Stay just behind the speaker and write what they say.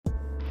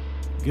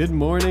Good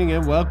morning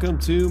and welcome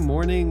to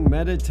Morning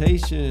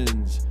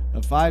Meditations,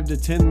 a 5 to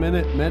 10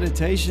 minute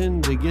meditation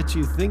to get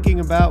you thinking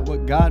about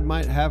what God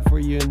might have for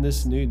you in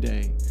this new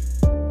day.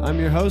 I'm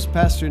your host,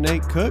 Pastor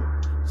Nate Cook,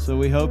 so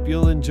we hope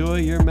you'll enjoy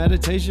your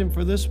meditation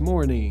for this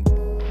morning.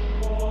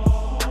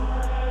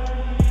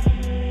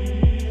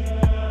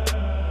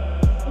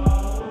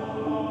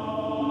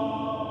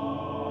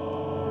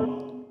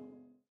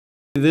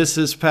 This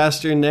is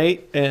Pastor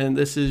Nate, and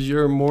this is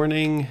your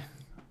morning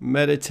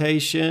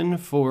meditation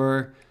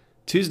for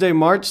Tuesday,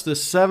 March the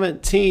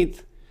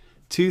 17th,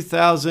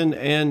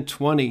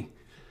 2020.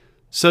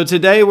 So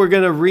today we're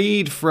going to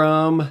read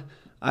from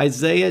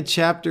Isaiah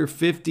chapter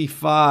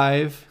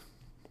 55,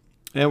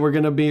 and we're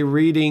going to be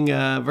reading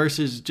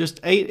verses just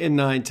 8 and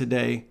 9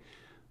 today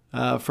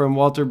from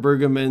Walter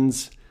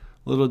Brueggemann's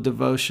little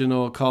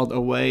devotional called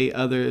A Way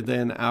Other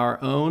Than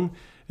Our Own.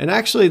 And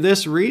actually,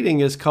 this reading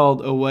is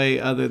called A Way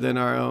Other Than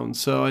Our Own.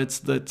 So it's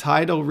the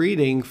title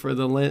reading for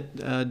the Lent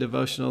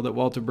devotional that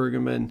Walter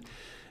Brueggemann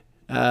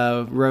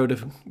wrote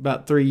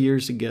about 3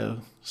 years ago.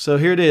 So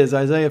here it is,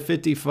 Isaiah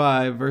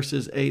 55,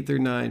 verses 8 through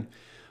 9.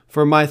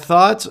 For my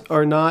thoughts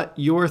are not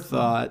your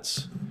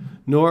thoughts,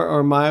 nor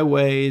are my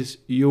ways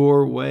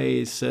your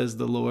ways, says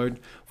the Lord.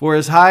 For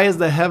as high as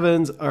the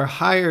heavens are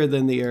higher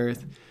than the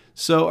earth,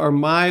 so are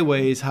my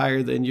ways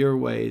higher than your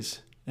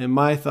ways, and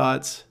my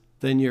thoughts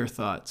than your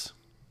thoughts.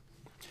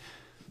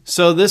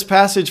 So this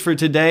passage for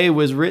today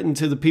was written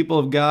to the people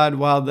of God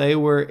while they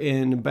were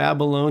in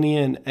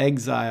Babylonian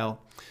exile.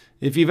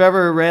 If you've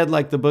ever read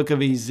like the book of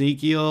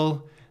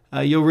Ezekiel,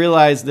 you'll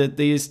realize that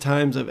these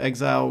times of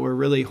exile were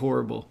really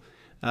horrible.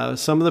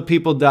 Some of the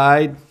people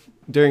died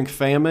during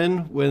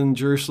famine when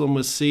Jerusalem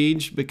was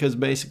sieged because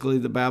basically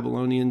the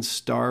Babylonians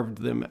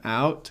starved them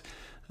out.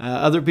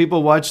 Other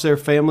people watched their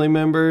family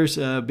members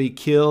be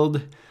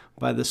killed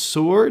by the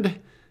sword.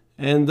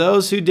 And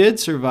those who did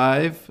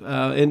survive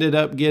ended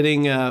up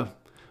getting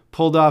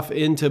pulled off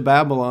into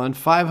Babylon,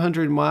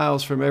 500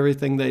 miles from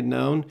everything they'd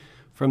known,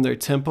 from their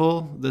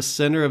temple, the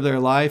center of their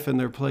life and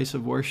their place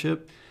of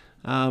worship.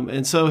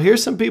 And so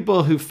here's some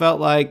people who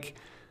felt like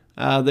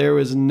there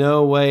was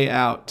no way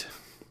out.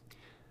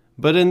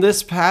 But in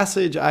this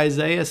passage,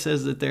 Isaiah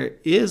says that there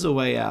is a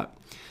way out.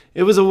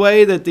 It was a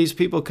way that these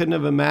people couldn't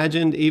have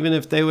imagined, even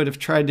if they would have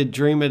tried to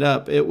dream it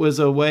up. It was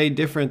a way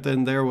different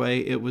than their way.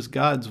 It was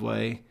God's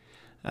way.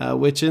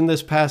 Which in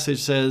this passage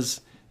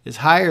says is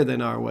higher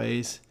than our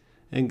ways,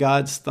 and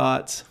God's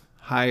thoughts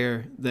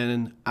higher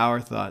than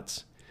our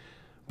thoughts.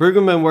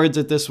 Brueggemann words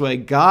it this way: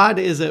 God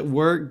is at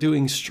work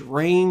doing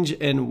strange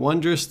and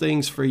wondrous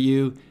things for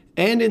you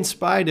and in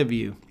spite of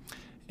you.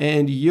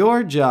 And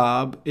your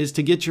job is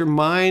to get your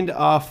mind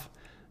off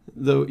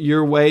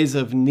your ways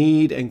of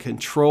need and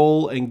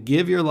control and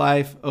give your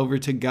life over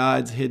to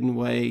God's hidden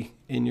way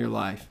in your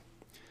life.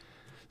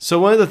 So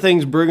one of the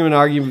things Brueggemann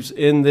argues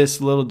in this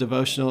little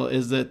devotional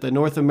is that the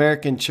North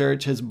American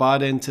church has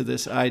bought into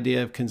this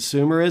idea of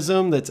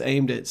consumerism that's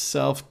aimed at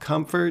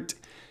self-comfort,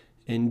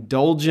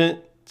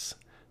 indulgence,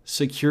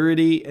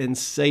 security, and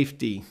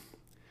safety.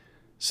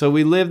 So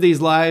we live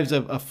these lives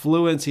of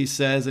affluence, he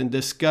says, and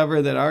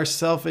discover that our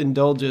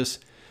self-indulgence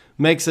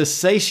makes us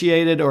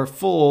satiated or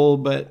full,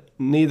 but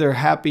neither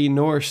happy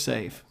nor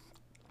safe.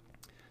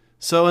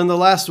 So in the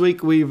last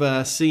week,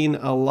 we've seen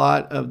a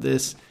lot of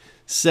this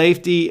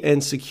safety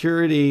and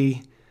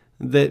security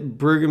that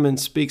Brueggemann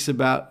speaks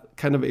about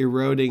kind of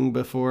eroding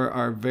before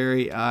our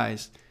very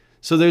eyes.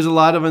 So there's a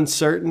lot of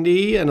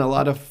uncertainty and a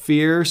lot of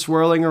fear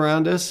swirling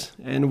around us,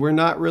 and we're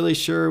not really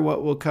sure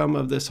what will come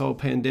of this whole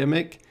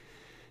pandemic.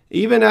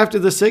 Even after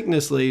the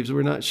sickness leaves,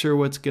 we're not sure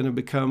what's going to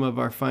become of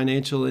our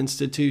financial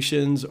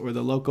institutions or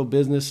the local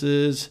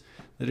businesses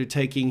that are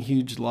taking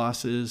huge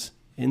losses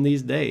in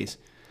these days.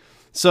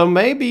 So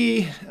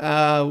maybe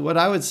what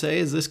I would say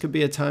is this could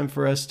be a time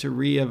for us to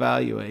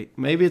reevaluate.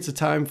 Maybe it's a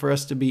time for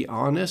us to be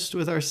honest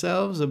with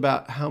ourselves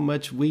about how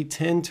much we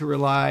tend to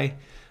rely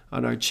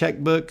on our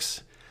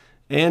checkbooks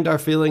and our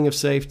feeling of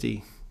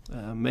safety.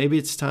 Maybe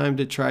it's time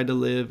to try to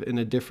live in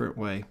a different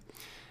way.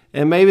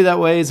 And maybe that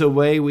way is a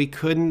way we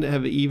couldn't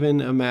have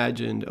even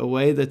imagined, a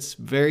way that's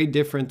very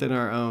different than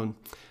our own.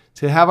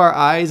 To have our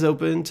eyes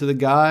open to the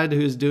God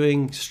who's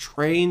doing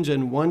strange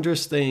and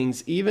wondrous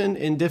things, even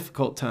in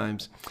difficult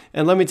times.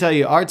 And let me tell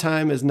you, our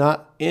time is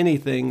not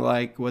anything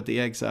like what the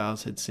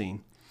exiles had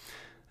seen.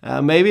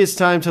 Maybe it's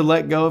time to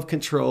let go of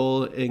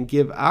control and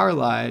give our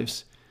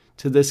lives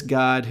to this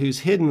God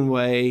whose hidden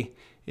way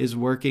is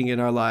working in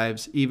our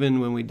lives, even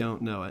when we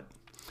don't know it.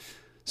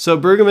 So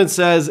Brueggemann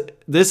says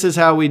this is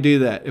how we do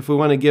that if we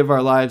want to give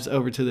our lives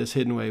over to this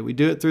hidden way. We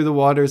do it through the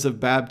waters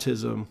of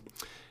baptism,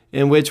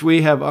 in which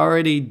we have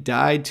already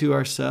died to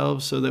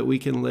ourselves so that we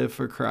can live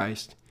for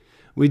Christ.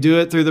 We do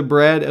it through the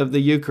bread of the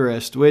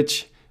Eucharist,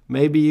 which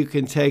maybe you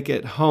can take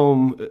at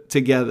home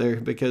together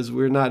because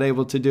we're not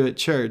able to do at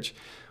church.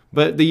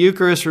 But the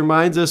Eucharist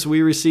reminds us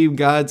we receive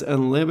God's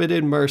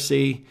unlimited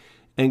mercy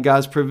and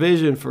God's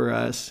provision for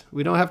us.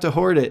 We don't have to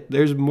hoard it.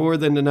 There's more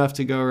than enough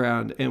to go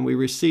around, and we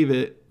receive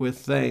it with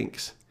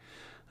thanks.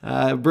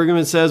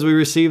 Brueggemann says we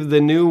receive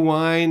the new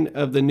wine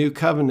of the new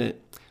covenant,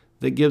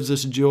 that gives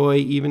us joy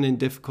even in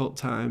difficult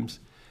times.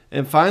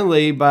 And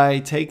finally, by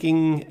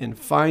taking and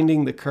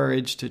finding the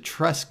courage to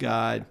trust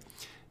God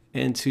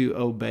and to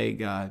obey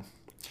God.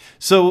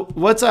 So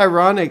what's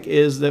ironic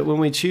is that when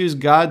we choose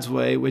God's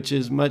way, which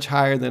is much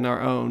higher than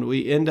our own,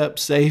 we end up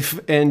safe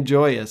and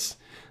joyous.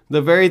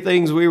 The very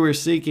things we were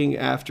seeking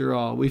after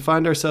all. We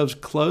find ourselves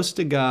close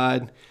to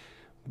God,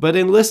 but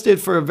enlisted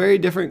for a very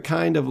different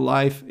kind of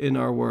life in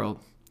our world.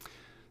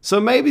 So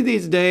maybe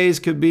these days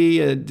could be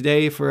a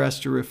day for us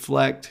to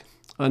reflect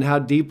on how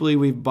deeply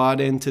we've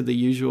bought into the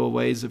usual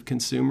ways of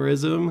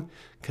consumerism,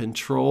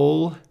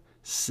 control,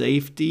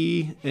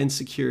 safety, and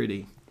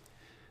security.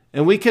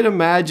 And we can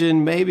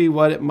imagine maybe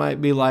what it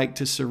might be like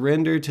to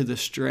surrender to the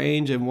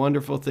strange and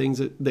wonderful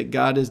things that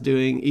God is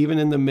doing, even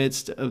in the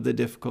midst of the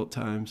difficult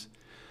times.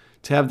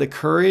 To have the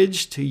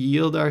courage to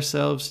yield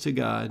ourselves to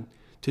God,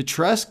 to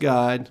trust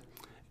God,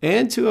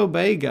 and to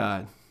obey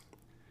God.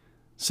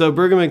 So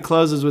Brueggemann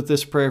closes with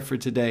this prayer for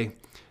today.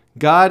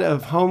 God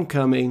of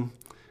homecoming,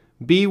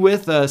 be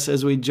with us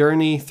as we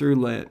journey through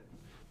Lent.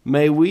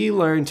 May we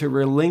learn to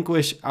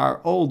relinquish our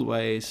old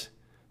ways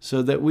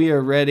so that we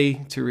are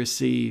ready to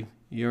receive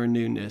your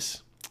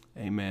newness.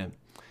 Amen.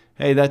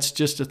 Hey, that's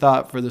just a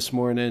thought for this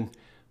morning.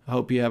 I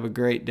hope you have a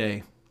great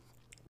day.